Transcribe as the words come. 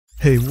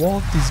Hey,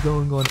 what is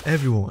going on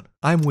everyone?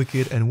 I'm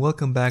Wicked and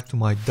welcome back to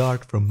my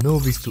Dart from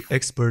Novice to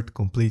Expert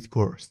complete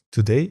course.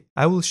 Today,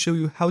 I will show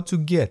you how to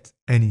get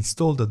and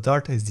install the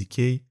Dart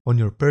SDK on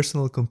your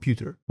personal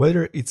computer.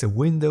 Whether it's a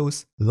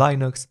Windows,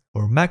 Linux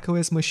or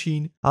macOS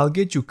machine, I'll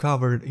get you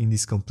covered in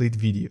this complete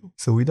video.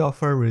 So without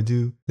further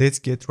ado, let's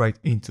get right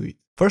into it.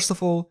 First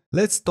of all,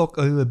 let's talk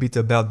a little bit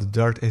about the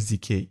Dart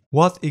SDK.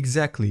 What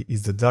exactly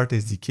is the Dart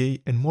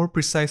SDK, and more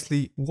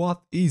precisely,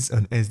 what is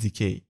an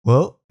SDK?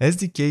 Well,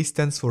 SDK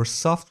stands for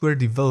Software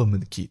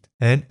Development Kit,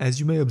 and as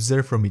you may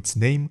observe from its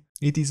name,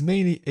 it is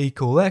mainly a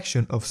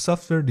collection of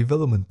software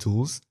development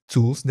tools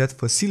that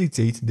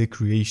facilitate the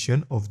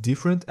creation of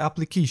different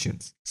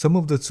applications. Some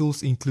of the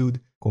tools include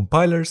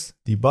compilers,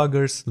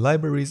 debuggers,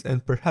 libraries,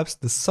 and perhaps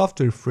the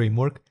software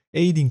framework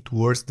aiding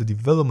towards the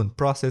development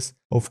process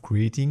of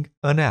creating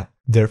an app.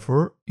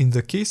 Therefore, in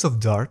the case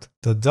of Dart,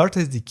 the Dart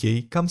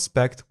SDK comes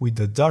packed with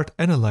the Dart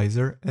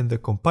analyzer and the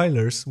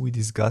compilers we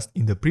discussed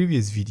in the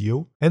previous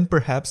video, and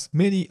perhaps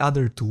many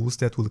other tools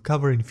that we'll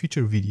cover in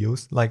future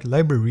videos like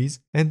libraries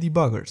and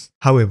debuggers.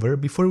 However,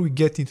 before we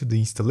get into the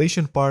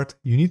installation part,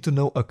 you need to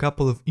know a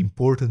couple of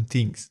important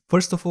things.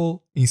 First of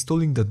all,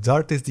 installing the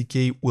Dart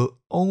SDK will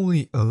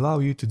only allow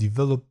you to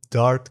develop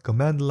Dart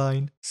command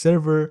line,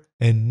 server,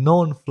 and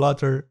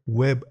non-Flutter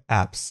web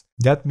apps.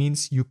 That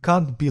means you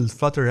can't build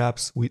Flutter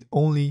apps with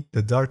only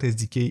the Dart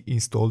SDK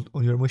installed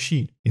on your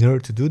machine. In order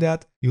to do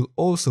that, you'll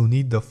also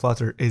need the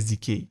Flutter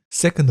SDK.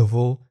 Second of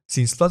all,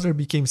 since Flutter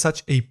became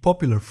such a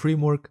popular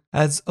framework,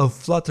 as of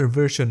Flutter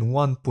version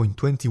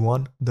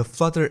 1.21, the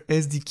Flutter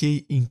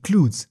SDK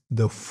includes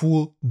the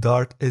full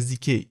Dart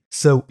SDK.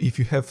 So if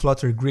you have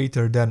Flutter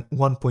greater than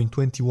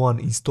 1.21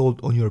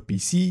 installed on your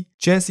PC,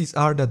 chances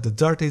are that the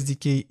Dart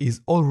SDK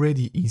is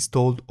already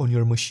installed on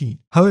your machine.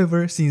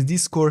 However, since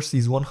this course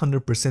is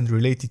 100%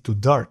 related to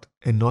Dart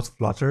and not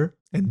Flutter,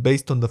 and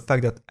based on the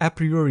fact that a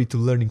priori to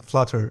learning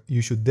Flutter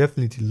you should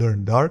definitely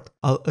learn Dart,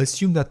 I'll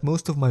assume that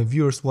most of my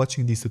viewers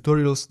watching these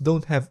tutorials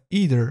don't have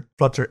either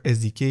Flutter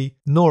SDK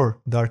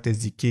nor Dart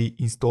SDK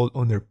installed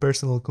on their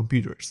personal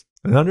computers.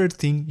 Another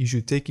thing you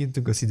should take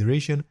into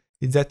consideration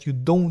is that you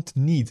don't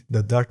need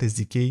the Dart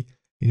SDK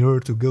in order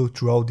to go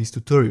throughout this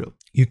tutorial.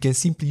 You can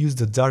simply use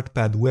the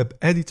Dartpad web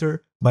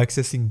editor by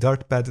accessing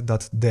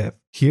dartpad.dev.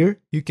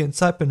 Here, you can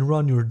type and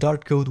run your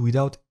Dart code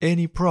without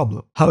any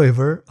problem.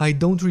 However, I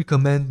don't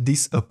recommend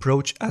this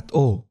approach at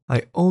all.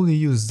 I only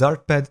use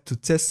Dartpad to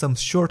test some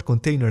short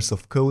containers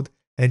of code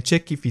and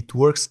check if it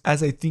works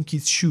as I think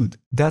it should.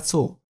 That's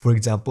all. For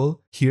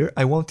example, here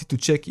I wanted to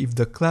check if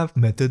the clamp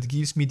method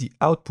gives me the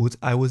output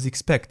I was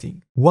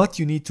expecting. What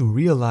you need to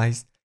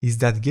realize is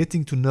that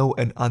getting to know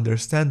and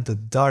understand the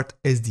Dart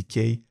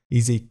SDK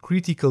is a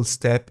critical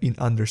step in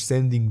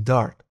understanding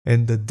Dart,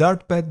 and the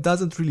Dartpad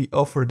doesn't really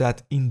offer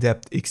that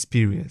in-depth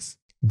experience.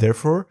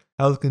 Therefore,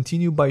 I'll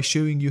continue by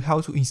showing you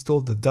how to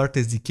install the Dart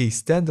SDK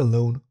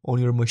standalone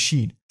on your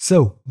machine.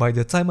 So, by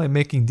the time I'm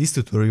making this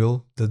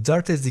tutorial, the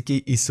Dart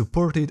SDK is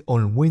supported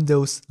on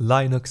Windows,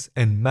 Linux,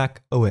 and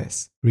Mac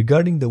OS.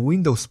 Regarding the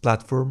Windows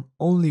platform,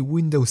 only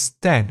Windows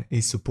 10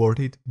 is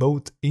supported,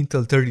 both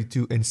Intel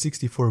 32 and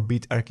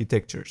 64-bit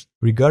architectures.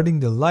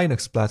 Regarding the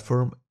Linux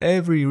platform,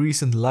 every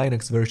recent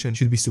Linux version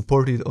should be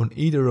supported on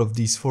either of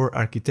these four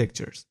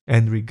architectures.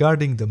 And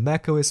regarding the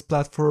Mac OS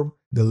platform,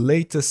 the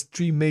latest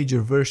three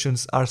major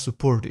versions are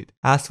supported.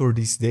 As for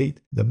this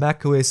date, the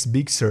macOS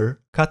Big Sur,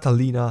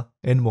 Catalina,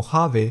 and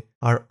Mojave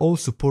are all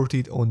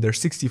supported on their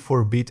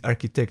 64-bit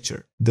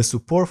architecture. The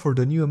support for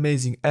the new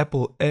amazing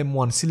Apple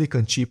M1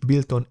 silicon chip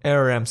built on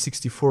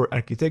ARM64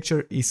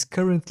 architecture is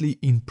currently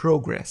in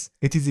progress.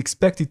 It is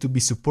expected to be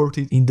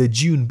supported in the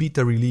June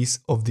beta release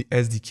of the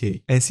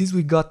SDK. And since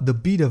we got the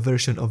beta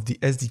version of the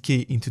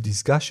SDK into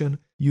discussion,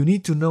 you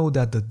need to know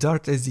that the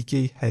Dart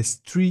SDK has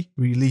three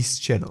release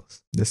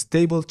channels: the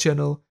stable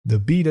channel, the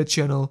beta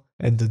channel,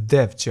 and the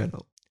dev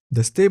channel.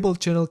 The stable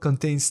channel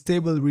contains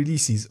stable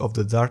releases of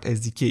the Dart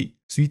SDK,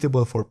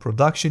 suitable for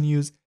production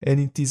use, and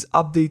it is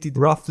updated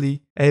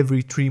roughly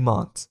every 3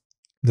 months.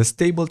 The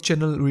stable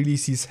channel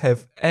releases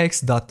have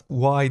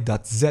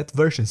x.y.z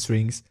version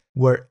strings,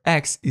 where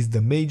x is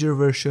the major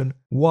version,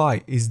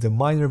 y is the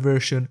minor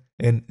version,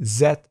 and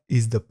z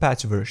is the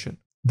patch version.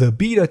 The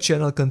beta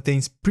channel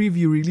contains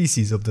preview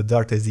releases of the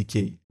Dart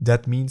SDK.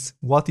 That means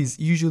what is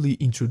usually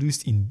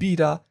introduced in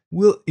beta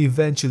will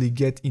eventually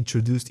get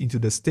introduced into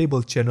the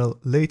stable channel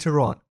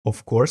later on,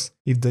 of course,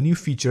 if the new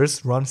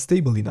features run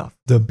stable enough.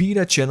 The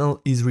beta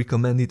channel is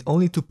recommended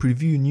only to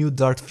preview new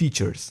Dart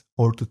features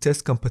or to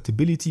test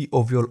compatibility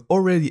of your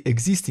already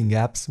existing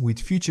apps with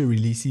future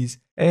releases,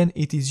 and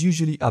it is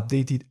usually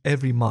updated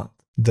every month.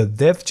 The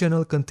dev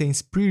channel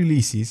contains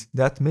pre-releases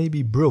that may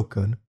be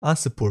broken,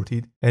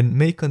 unsupported, and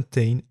may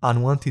contain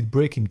unwanted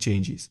breaking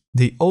changes.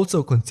 They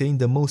also contain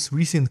the most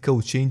recent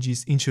code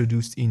changes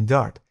introduced in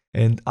Dart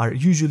and are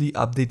usually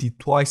updated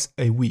twice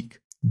a week.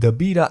 The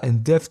beta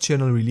and dev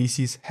channel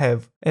releases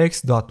have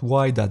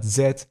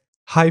x.y.z,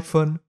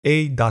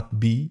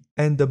 a.b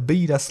and the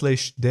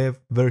beta/dev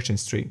version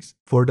strings.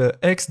 For the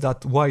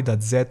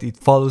x.y.z it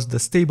follows the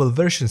stable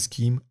version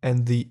scheme,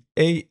 and the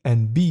A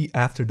and B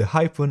after the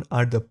hyphen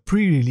are the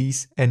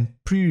pre-release and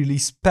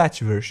pre-release patch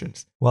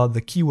versions, while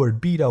the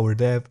keyword beta or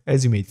dev,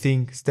 as you may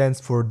think, stands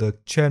for the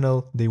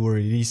channel they were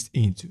released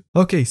into.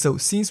 Okay, so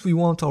since we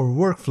want our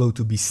workflow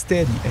to be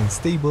steady and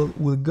stable,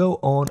 we'll go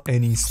on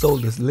and install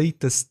the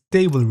latest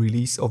stable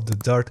release of the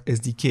Dart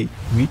SDK,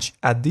 which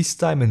at this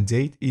time and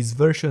date is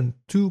version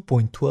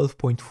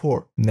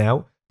 2.12.4.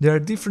 Now, there are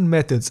different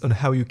methods on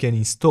how you can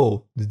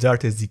install the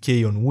Dart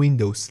SDK on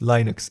Windows,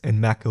 Linux,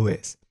 and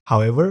macOS.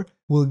 However,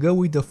 we'll go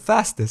with the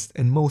fastest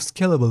and most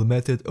scalable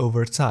method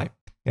over time,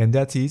 and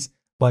that is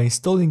by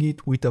installing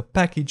it with a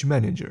package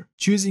manager.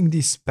 Choosing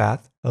this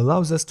path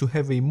allows us to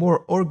have a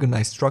more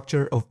organized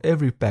structure of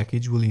every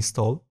package we'll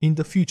install in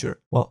the future,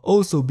 while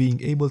also being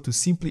able to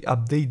simply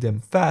update them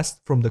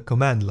fast from the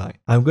command line.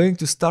 I'm going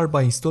to start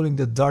by installing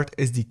the Dart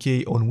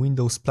SDK on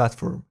Windows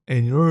platform,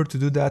 and in order to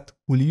do that,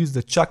 we'll use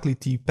the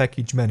CLI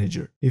package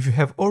manager. If you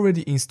have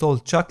already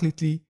installed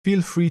CLI,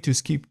 feel free to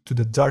skip to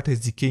the Dart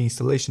SDK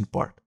installation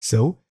part.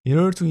 So, in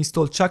order to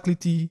install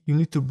CLI, you'll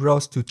need to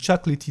browse to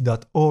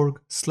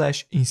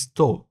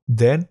chaclity.org/install.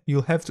 Then,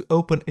 you'll have to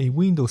open a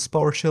Windows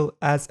PowerShell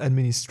as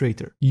administrator.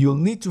 You'll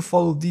need to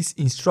follow these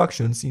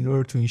instructions in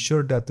order to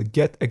ensure that the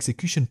get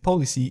execution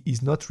policy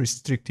is not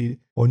restricted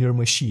on your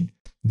machine.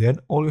 Then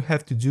all you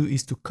have to do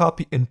is to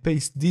copy and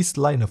paste this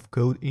line of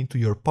code into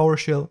your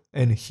PowerShell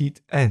and hit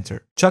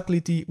enter.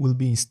 CLI will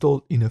be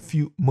installed in a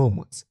few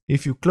moments.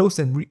 If you close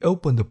and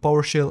reopen the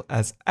PowerShell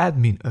as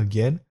admin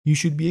again, you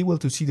should be able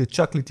to see the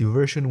CLI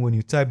version when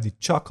you type the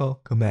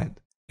chacal command.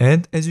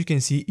 And as you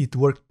can see, it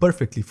worked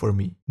perfectly for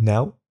me.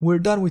 Now, we're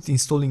done with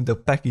installing the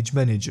package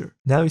manager.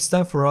 Now it's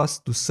time for us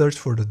to search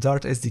for the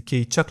Dart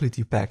SDK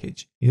CLI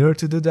package. In order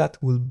to do that,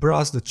 we'll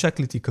browse the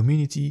CLI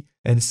community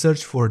and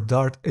search for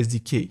Dart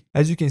SDK.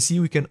 As you can see,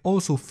 we can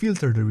also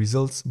filter the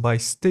results by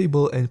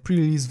stable and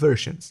pre-release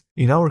versions.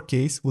 In our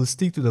case, we'll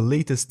stick to the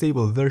latest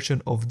stable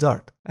version of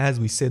Dart, as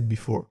we said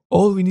before.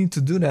 All we need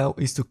to do now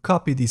is to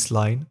copy this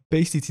line,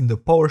 paste it in the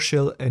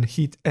PowerShell and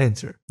hit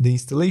enter. The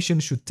installation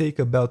should take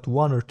about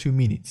 1 or 2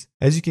 minutes.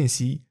 As you can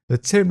see, the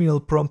terminal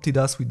prompted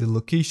us with the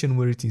location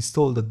where it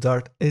installed the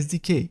Dart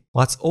SDK.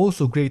 What's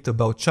also great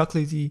about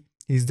CLI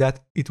is that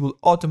it will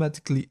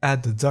automatically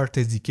add the Dart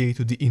SDK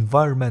to the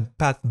environment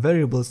path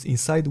variables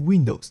inside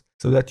Windows,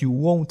 so that you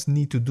won't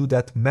need to do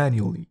that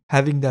manually.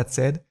 Having that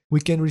said, we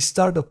can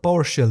restart the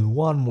PowerShell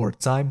one more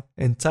time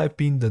and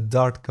type in the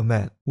Dart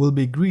command. We'll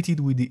be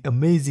greeted with the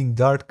amazing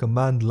Dart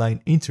command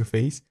line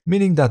interface,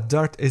 meaning that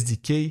Dart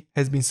SDK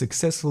has been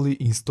successfully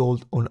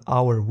installed on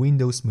our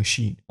Windows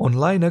machine. On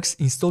Linux,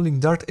 installing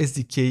Dart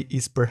SDK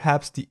is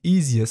perhaps the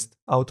easiest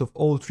out of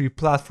all 3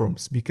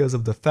 platforms because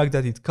of the fact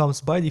that it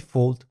comes by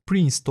default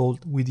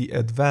pre-installed with the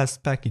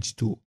Advanced Package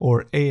Tool,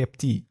 or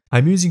APT.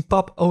 I'm using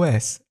Pop!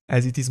 OS,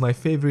 as it is my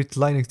favorite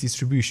Linux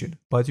distribution,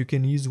 but you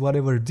can use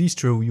whatever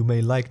distro you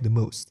may like the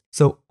most.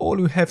 So all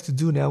you have to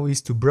do now is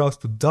to browse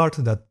to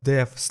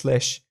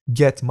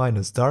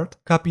dart.dev/get-dart,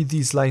 copy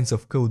these lines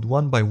of code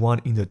one by one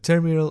in the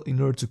terminal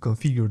in order to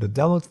configure the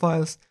download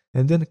files,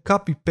 and then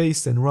copy,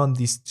 paste and run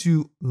these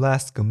 2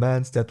 last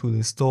commands that will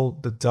install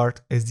the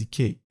Dart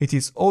SDK. It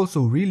is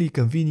also really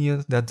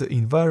convenient that the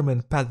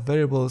environment path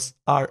variables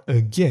are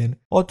again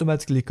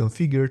automatically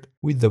configured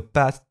with the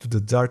path to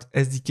the Dart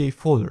SDK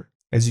folder.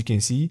 As you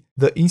can see,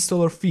 the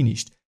installer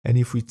finished, and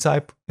if we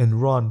type and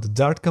run the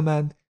Dart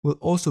command, we'll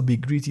also be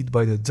greeted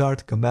by the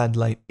Dart command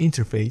line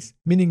interface,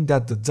 meaning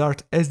that the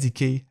Dart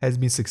SDK has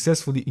been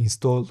successfully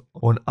installed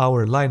on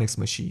our Linux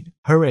machine.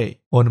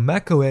 Hooray! On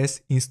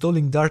macOS,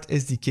 installing Dart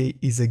SDK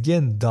is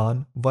again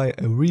done via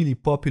a really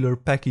popular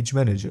package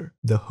manager,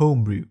 the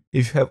Homebrew.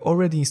 If you have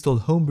already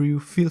installed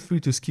Homebrew, feel free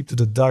to skip to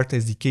the Dart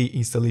SDK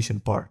installation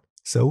part.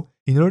 So,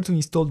 in order to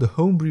install the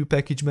Homebrew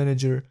package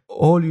manager,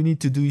 all you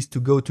need to do is to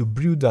go to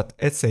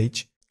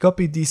brew.sh,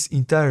 copy this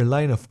entire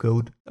line of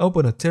code,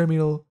 open a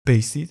terminal,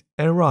 paste it,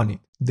 and run it.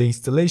 The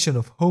installation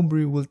of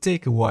Homebrew will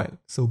take a while,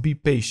 so be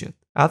patient.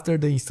 After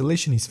the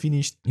installation is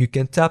finished, you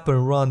can tap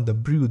and run the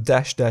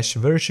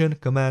brew-version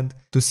command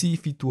to see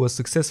if it was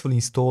successfully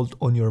installed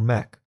on your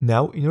Mac.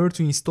 Now, in order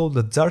to install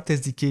the Dart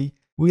SDK,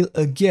 we'll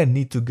again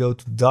need to go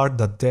to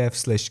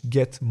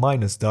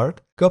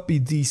dart.dev/get-dart, copy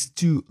these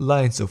 2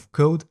 lines of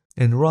code,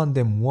 and run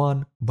them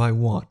one by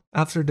one.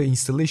 After the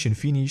installation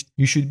finished,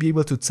 you should be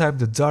able to type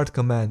the Dart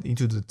command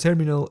into the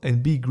terminal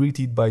and be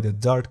greeted by the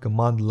Dart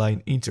command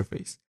line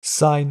interface,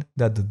 sign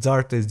that the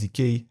Dart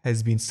SDK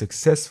has been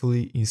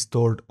successfully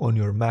installed on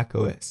your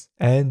macOS.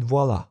 And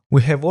voila!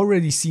 We have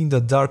already seen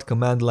the Dart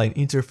command line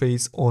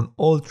interface on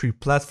all 3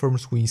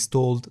 platforms we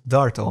installed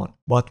Dart on.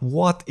 But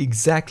what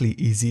exactly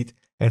is it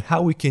and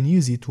how we can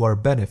use it to our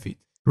benefit?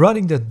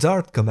 Running the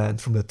Dart command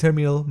from the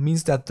terminal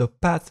means that the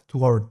path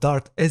to our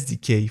Dart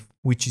SDK,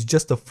 which is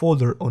just a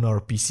folder on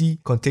our PC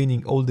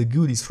containing all the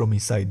goodies from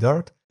inside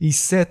Dart, is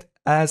set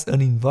as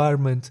an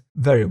environment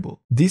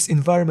variable. This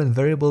environment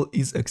variable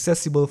is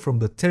accessible from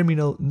the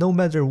terminal no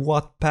matter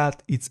what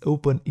path it's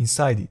open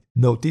inside it.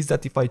 Notice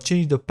that if I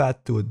change the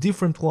path to a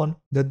different one,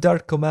 the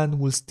Dart command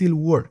will still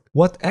work.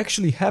 What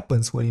actually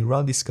happens when you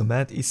run this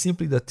command is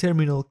simply the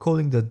terminal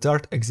calling the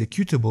Dart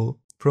executable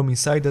from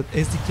inside that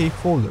SDK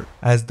folder,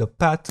 as the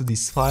path to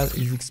this file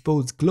is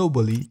exposed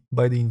globally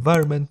by the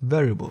environment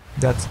variable.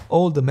 That's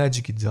all the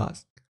magic it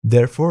does.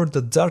 Therefore,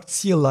 the Dart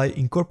CLI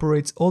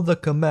incorporates all the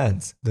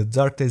commands the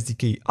Dart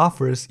SDK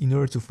offers in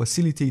order to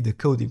facilitate the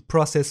coding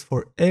process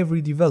for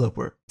every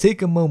developer.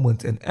 Take a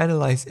moment and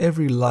analyze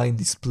every line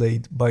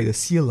displayed by the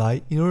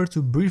CLI in order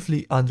to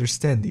briefly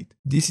understand it.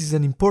 This is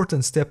an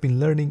important step in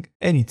learning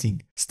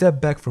anything.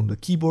 Step back from the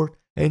keyboard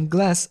and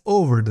glance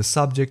over the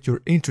subject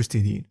you're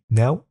interested in.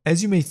 Now,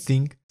 as you may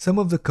think, some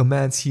of the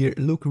commands here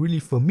look really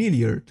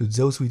familiar to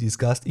those we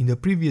discussed in the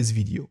previous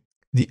video.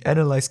 The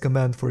analyze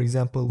command, for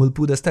example, will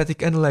put a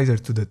static analyzer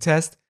to the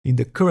test in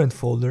the current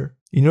folder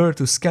in order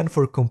to scan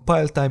for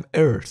compile time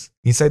errors.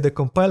 Inside the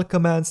compile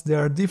commands, there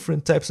are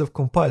different types of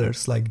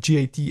compilers like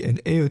GAT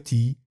and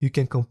AOT you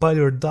can compile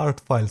your Dart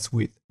files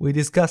with. We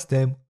discussed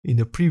them in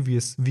the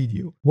previous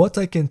video. What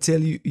I can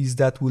tell you is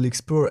that we'll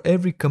explore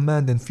every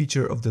command and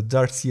feature of the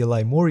Dart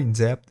CLI more in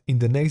depth in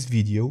the next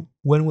video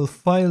when we'll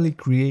finally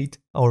create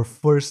our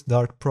first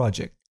Dart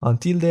project.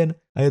 Until then,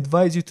 I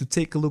advise you to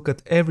take a look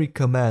at every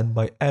command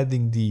by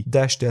adding the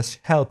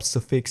 --help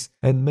suffix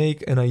and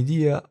make an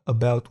idea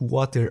about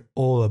what they're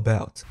all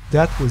about.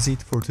 That was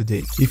it for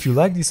today. If you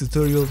like this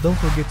tutorial, don't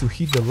forget to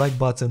hit the like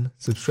button,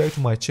 subscribe to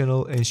my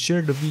channel and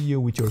share the video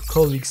with your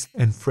colleagues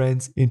and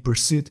friends in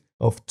pursuit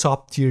of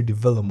top tier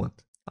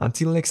development.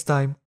 Until next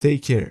time,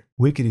 take care.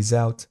 Wicked is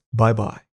out. Bye bye.